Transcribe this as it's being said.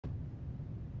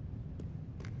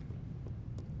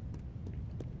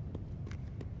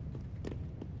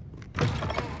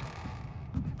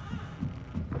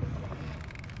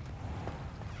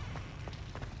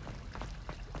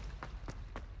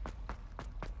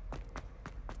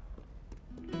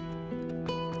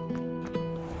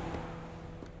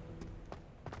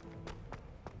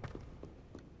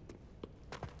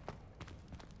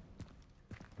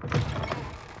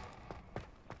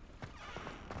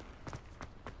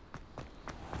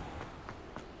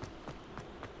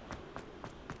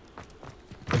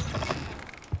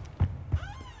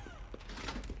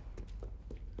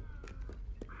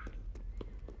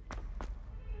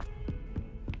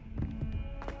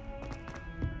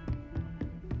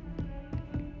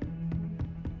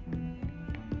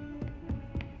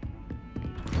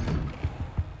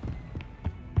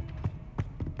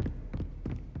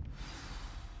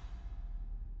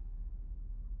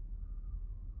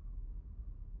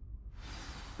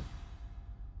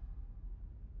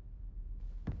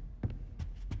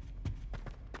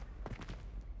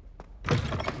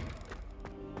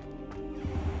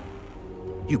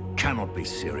cannot be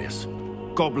serious.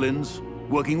 Goblins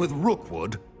working with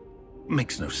rookwood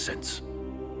makes no sense.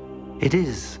 It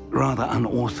is rather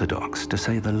unorthodox, to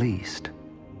say the least.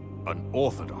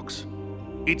 Unorthodox?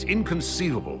 It's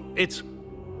inconceivable. It's...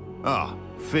 Ah,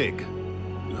 Fig.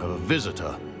 You have a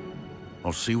visitor.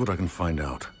 I'll see what I can find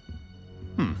out.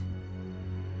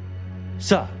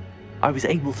 Sir, I was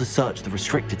able to search the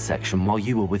restricted section while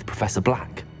you were with Professor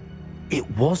Black. It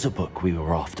was a book we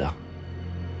were after.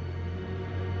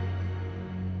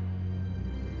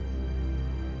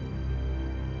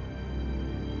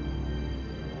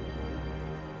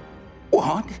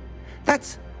 What?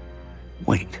 That's...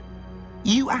 Wait.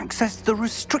 You accessed the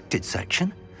restricted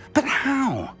section? But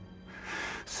how?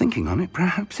 Thinking on it,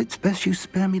 perhaps it's best you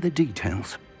spare me the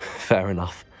details. Fair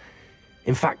enough.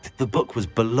 In fact, the book was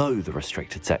below the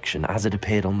restricted section as it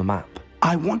appeared on the map.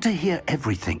 I want to hear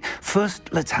everything.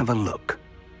 First, let's have a look.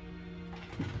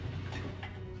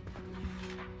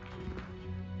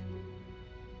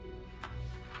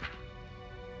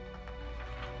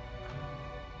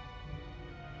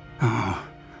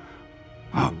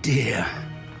 Oh dear.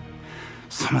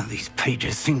 Some of these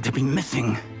pages seem to be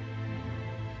missing.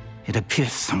 It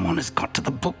appears someone has got to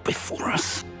the book before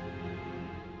us.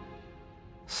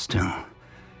 Still,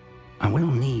 I will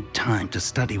need time to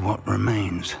study what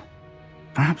remains.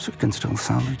 Perhaps we can still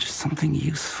salvage something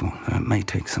useful, though it may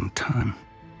take some time.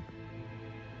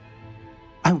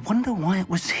 I wonder why it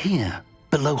was here,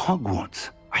 below Hogwarts.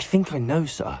 I think I know,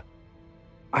 sir.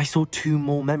 I saw 2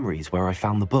 more memories where I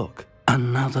found the book.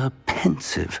 Another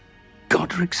pensive.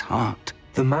 Godric's heart.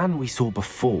 The man we saw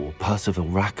before, Percival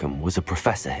Rackham, was a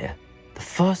professor here. The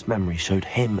first memory showed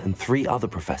him and 3 other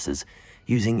professors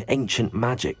using ancient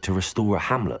magic to restore a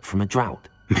hamlet from a drought.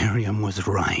 Miriam was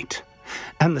right.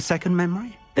 And the second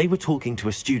memory? They were talking to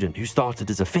a student who started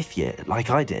as a 5th year, like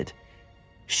I did.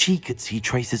 She could see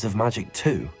traces of magic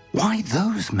too. Why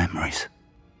those memories?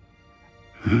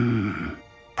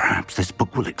 Perhaps this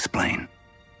book will explain.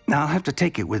 I'll have to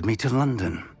take it with me to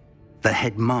London. The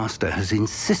headmaster has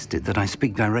insisted that I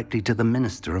speak directly to the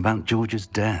minister about George's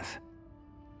death.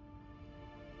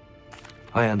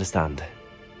 I understand.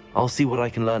 I'll see what I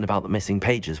can learn about the missing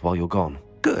pages while you're gone.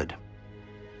 Good.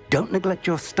 Don't neglect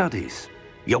your studies.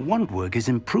 Your wand work is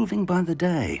improving by the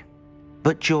day.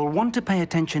 But you'll want to pay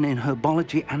attention in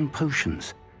herbology and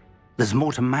potions. There's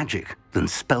more to magic than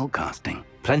spellcasting.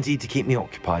 Plenty to keep me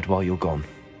occupied while you're gone.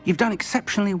 You've done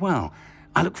exceptionally well.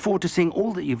 I look forward to seeing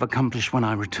all that you've accomplished when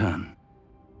I return.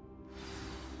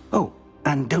 Oh,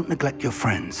 and don't neglect your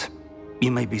friends.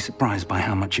 You may be surprised by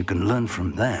how much you can learn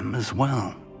from them as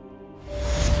well.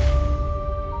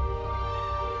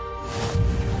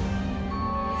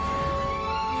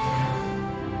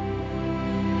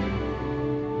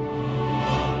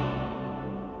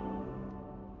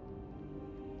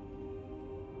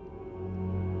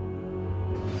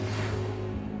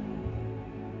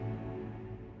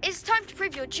 It's time to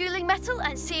prove your dueling mettle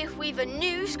and see if we've a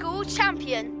new school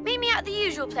champion. Meet me at the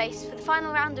usual place for the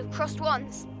final round of crossed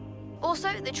wands. Also,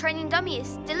 the training dummy is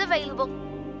still available.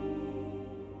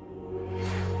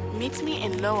 Meet me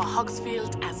in Lower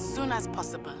Hogsfield as soon as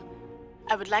possible.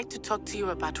 I would like to talk to you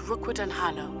about Rookwood and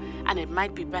Harlow, and it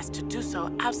might be best to do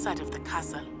so outside of the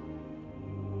castle.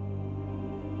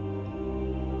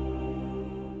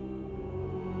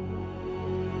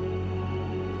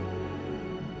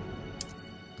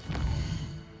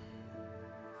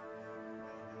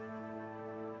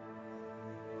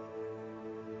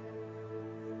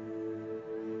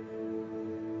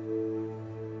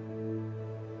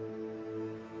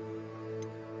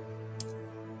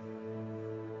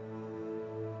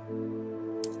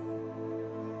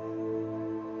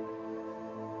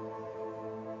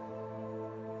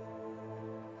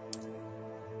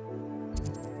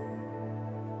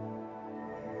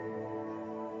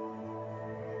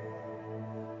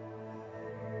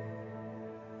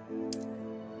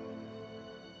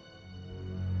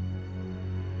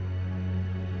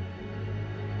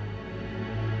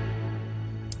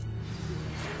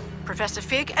 Professor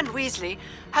Fig and Weasley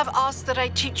have asked that I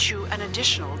teach you an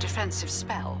additional defensive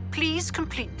spell. Please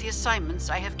complete the assignments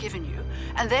I have given you,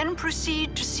 and then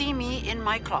proceed to see me in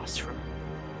my classroom.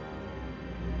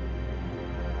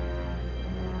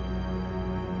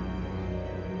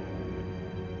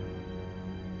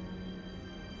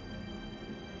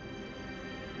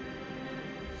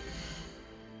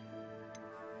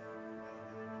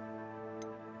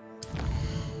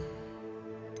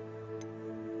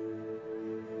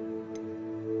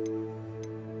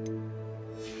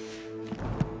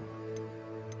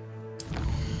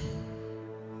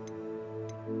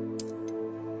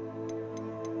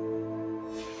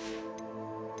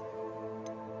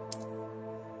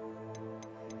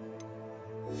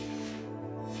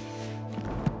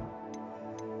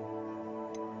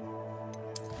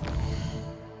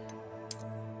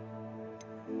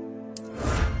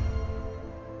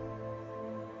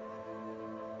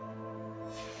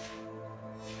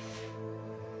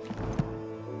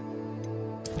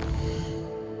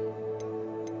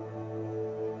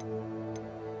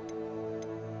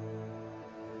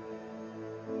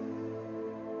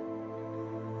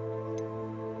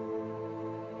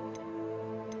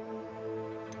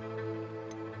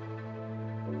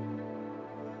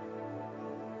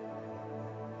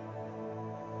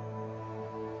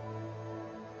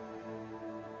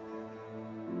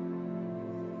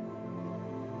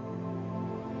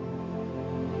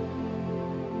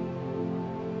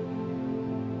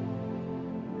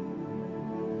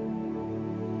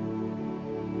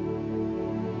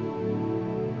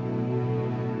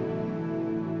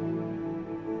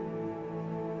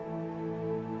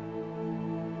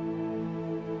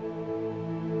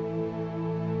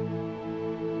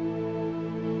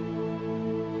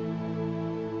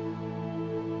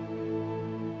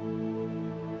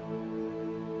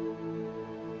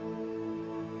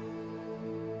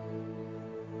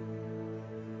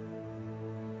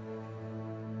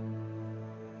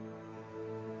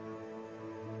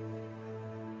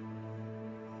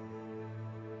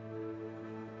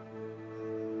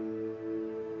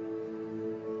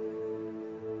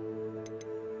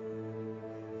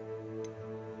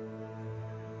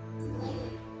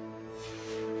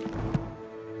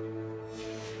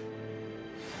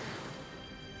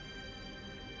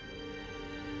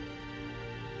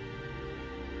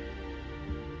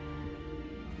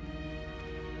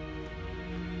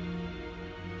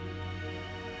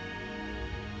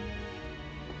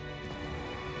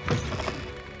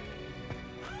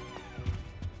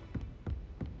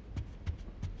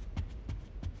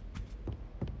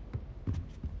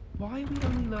 Why are we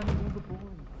only learning all the boring?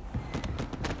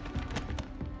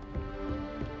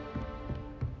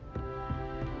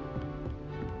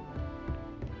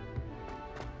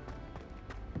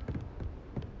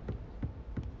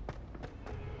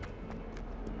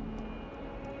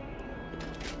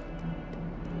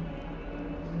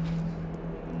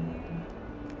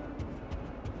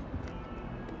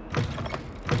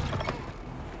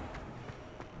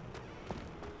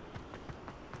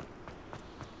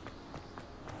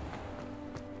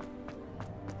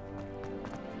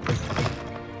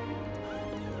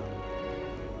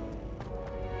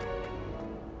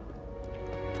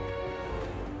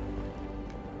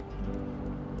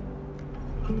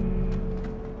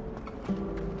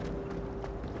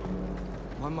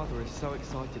 My mother is so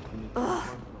excited for me to return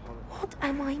from the holiday. What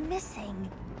am I missing?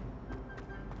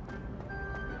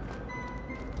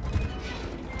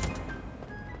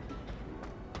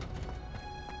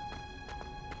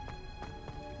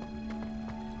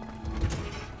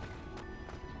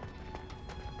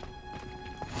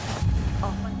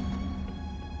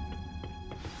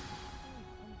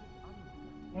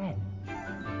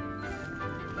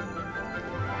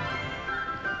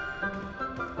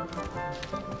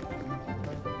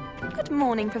 Good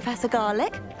morning, Professor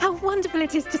Garlic. How wonderful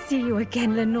it is to see you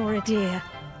again, Lenora dear.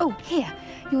 Oh, here.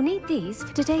 You'll need these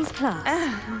for today's class.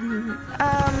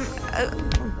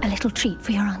 A little treat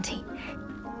for your auntie.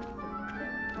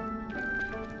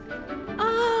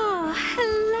 Ah,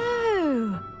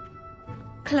 hello.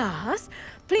 Class,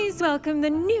 please welcome the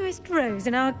newest rose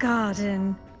in our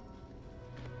garden.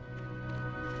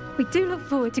 We do look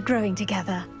forward to growing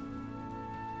together.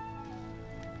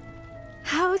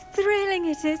 How thrilling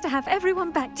it is to have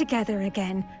everyone back together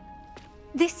again.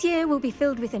 This year will be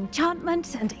filled with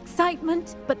enchantment and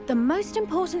excitement, but the most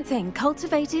important thing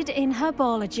cultivated in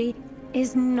herbology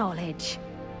is knowledge.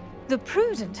 The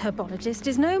prudent herbologist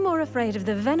is no more afraid of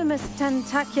the venomous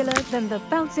tentacula than the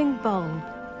bouncing bulb.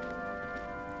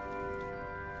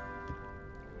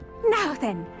 Now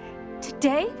then,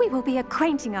 today we will be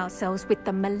acquainting ourselves with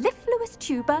the mellifluous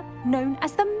tuber known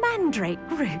as the mandrake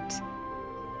root.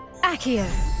 Accio.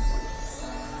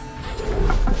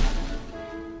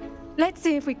 Let's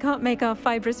see if we can't make our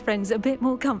fibrous friends a bit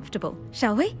more comfortable,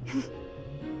 shall we?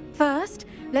 First,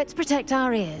 let's protect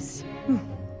our ears.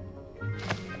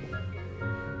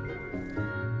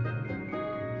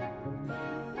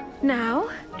 Now,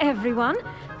 everyone,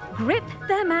 grip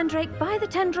their mandrake by the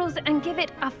tendrils and give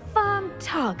it a firm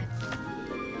tug.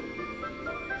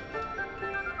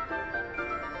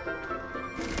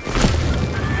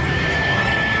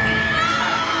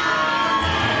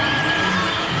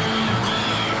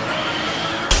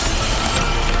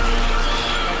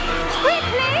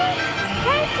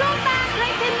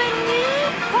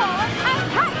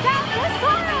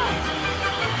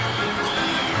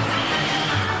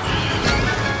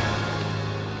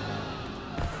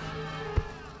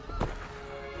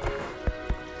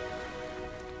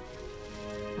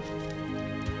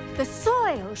 The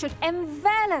soil should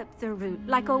envelop the root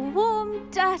like a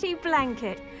warm, dirty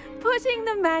blanket, putting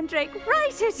the mandrake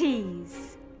right at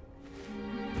ease.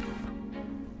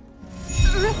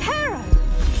 Reparo!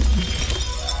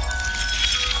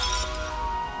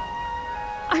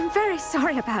 I'm very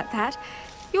sorry about that.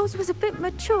 Yours was a bit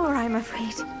mature, I'm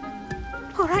afraid.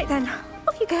 All right then,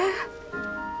 off you go.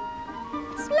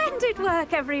 Splendid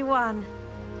work, everyone.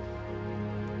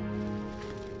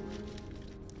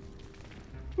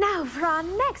 Now, for our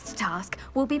next task,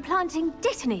 we'll be planting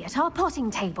dittany at our potting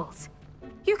tables.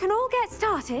 You can all get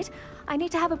started. I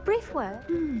need to have a brief word.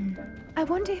 I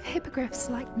wonder if hippogriffs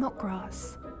like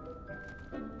knotgrass.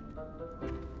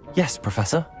 Yes,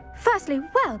 Professor. Firstly,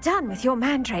 well done with your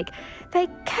mandrake. They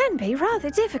can be rather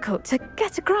difficult to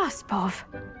get a grasp of.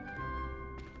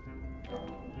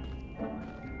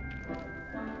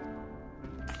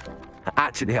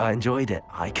 Actually, I enjoyed it.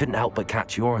 I couldn't help but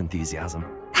catch your enthusiasm.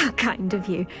 How kind of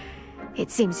you. It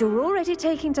seems you're already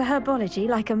taking to herbology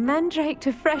like a mandrake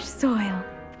to fresh soil.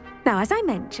 Now, as I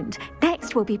mentioned,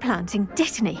 next we'll be planting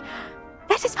dittany.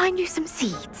 Let us find you some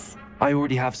seeds. I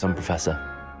already have some, Professor.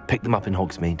 Picked them up in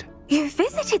Hogsmeade. You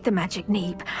visited the Magic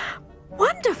Neep.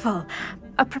 Wonderful.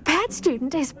 A prepared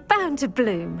student is bound to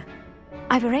bloom.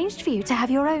 I've arranged for you to have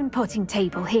your own potting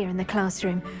table here in the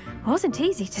classroom. Wasn't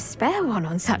easy to spare one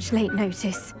on such late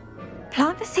notice.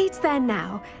 Plant the seeds there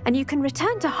now, and you can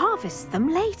return to harvest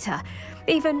them later.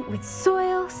 Even with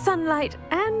soil, sunlight,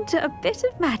 and a bit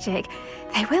of magic,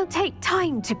 they will take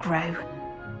time to grow.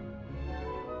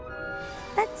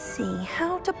 Let's see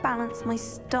how to balance my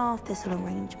star thistle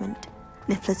arrangement.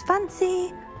 Niffler's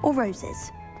fancy or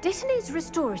roses? Dittany's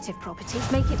restorative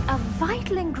properties make it a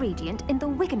vital ingredient in the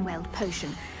Wiggenweld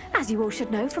potion, as you all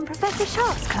should know from Professor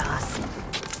Sharp's class.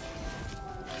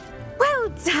 Well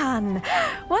done!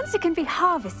 Once it can be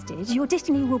harvested, your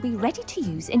Dittany will be ready to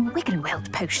use in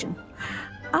Wiggenweld potion.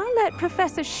 I'll let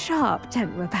Professor Sharp tell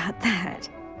you about that.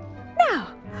 Now,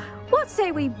 what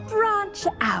say we branch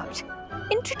out?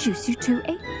 Introduce you to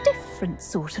a different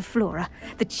sort of flora,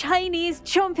 the Chinese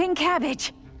Chomping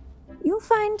Cabbage. You'll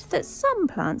find that some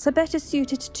plants are better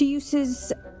suited to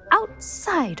uses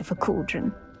outside of a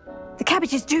cauldron. The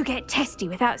cabbages do get testy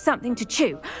without something to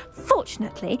chew.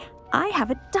 Fortunately, I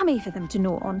have a dummy for them to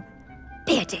gnaw on.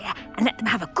 Be a dear and let them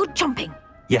have a good chomping.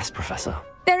 Yes, Professor.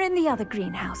 They're in the other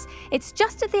greenhouse. It's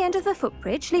just at the end of the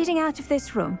footbridge leading out of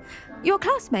this room. Your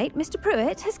classmate, Mr.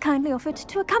 Pruitt, has kindly offered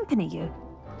to accompany you.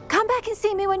 Come back and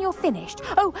see me when you're finished.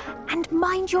 Oh, and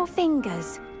mind your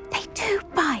fingers. They do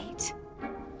bite.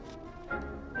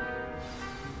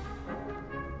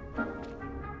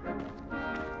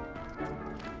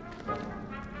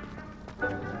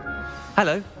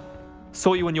 Hello.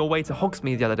 Saw you on your way to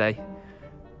Hogsmeade the other day.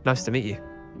 Nice to meet you.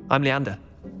 I'm Leander.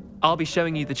 I'll be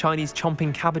showing you the Chinese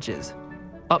Chomping Cabbages.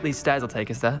 Up these stairs will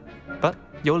take us there, but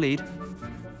your lead.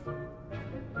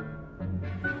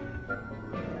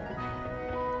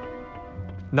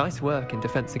 Nice work in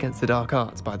Defense Against the Dark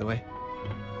Arts, by the way.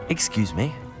 Excuse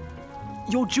me?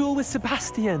 Your duel with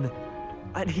Sebastian!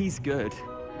 And he's good.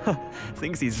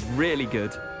 Thinks he's really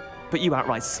good. But you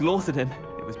outright slaughtered him.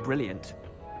 It was brilliant.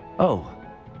 Oh.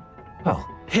 Well.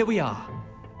 Here we are.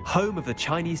 Home of the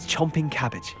Chinese Chomping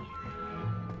Cabbage.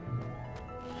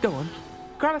 Go on.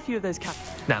 Grab a few of those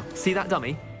cabbages. Now, see that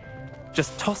dummy?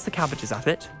 Just toss the cabbages at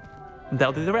it, and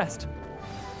they'll do the rest.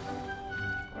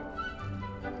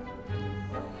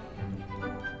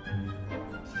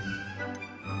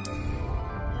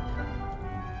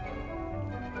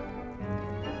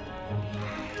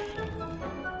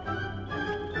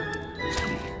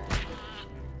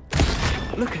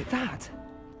 Look at that!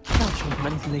 They'll chomp on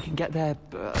anything they can get their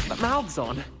mouths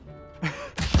on.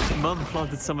 Mum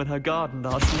planted some in her garden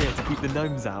last year to keep the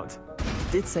gnomes out.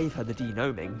 Did save her the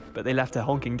de-gnoming, but they left her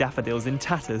honking daffodils in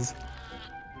tatters.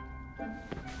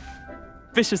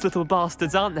 Vicious little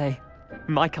bastards, aren't they?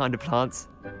 My kind of plants.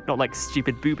 Not like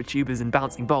stupid booba tubers and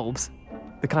bouncing bulbs.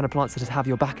 The kind of plants that'd have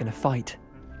your back in a fight.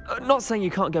 Not saying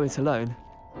you can't go it alone,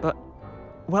 but...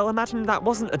 well, imagine that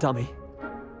wasn't a dummy.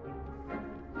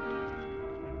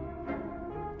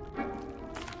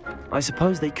 I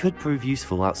suppose they could prove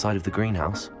useful outside of the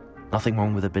greenhouse. Nothing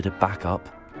wrong with a bit of backup,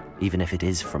 even if it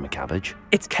is from a cabbage.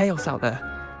 It's chaos out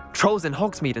there. Trolls in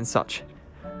Hogsmeade and such.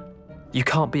 You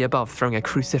can't be above throwing a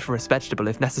cruciferous vegetable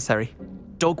if necessary.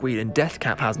 Dogweed and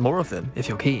deathcap has more of them, if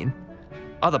you're keen.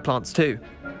 Other plants too.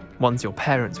 Ones your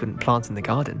parents wouldn't plant in the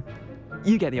garden.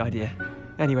 You get the idea.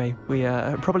 Anyway, we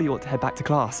probably ought to head back to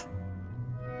class.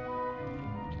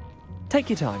 Take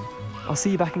your time. I'll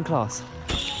see you back in class.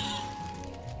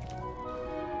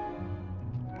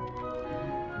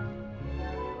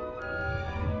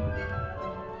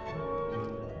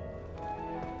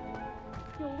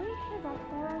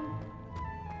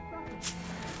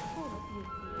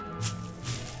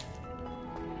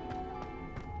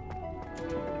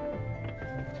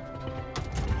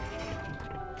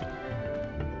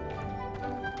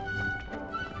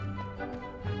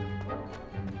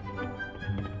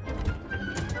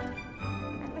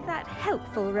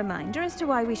 Helpful reminder as to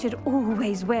why we should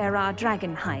always wear our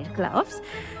dragon hide gloves.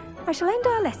 I shall end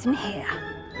our lesson here.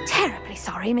 Terribly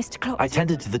sorry, Mr. Claus. I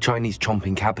tended to the Chinese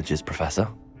chomping cabbages, Professor.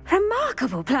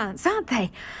 Remarkable plants, aren't they?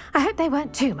 I hope they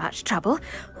weren't too much trouble.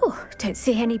 Oh, don't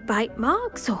see any bite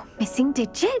marks or missing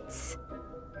digits.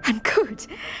 And good,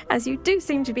 as you do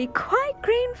seem to be quite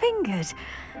green-fingered.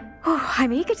 Oh,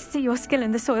 I'm eager to see your skill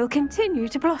in the soil continue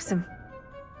to blossom.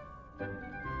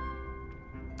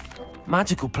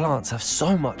 Magical plants have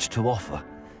so much to offer.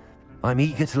 I'm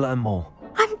eager to learn more.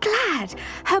 I'm glad.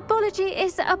 Herbology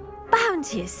is a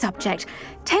bounteous subject.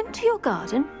 Tend to your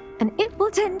garden, and it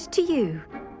will tend to you.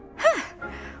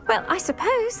 Well, I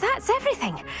suppose that's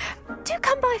everything. Do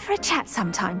come by for a chat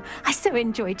sometime. I so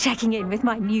enjoy checking in with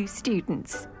my new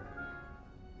students.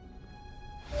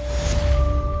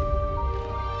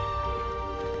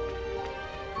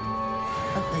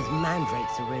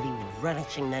 mandrakes are really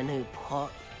relishing their new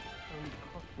pot.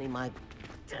 Cost me my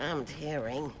damned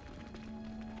hearing.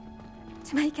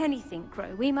 To make anything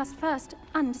grow, we must first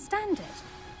understand it.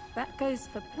 That goes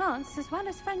for plants as well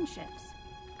as friendships.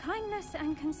 Kindness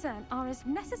and concern are as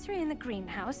necessary in the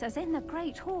greenhouse as in the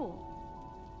Great Hall.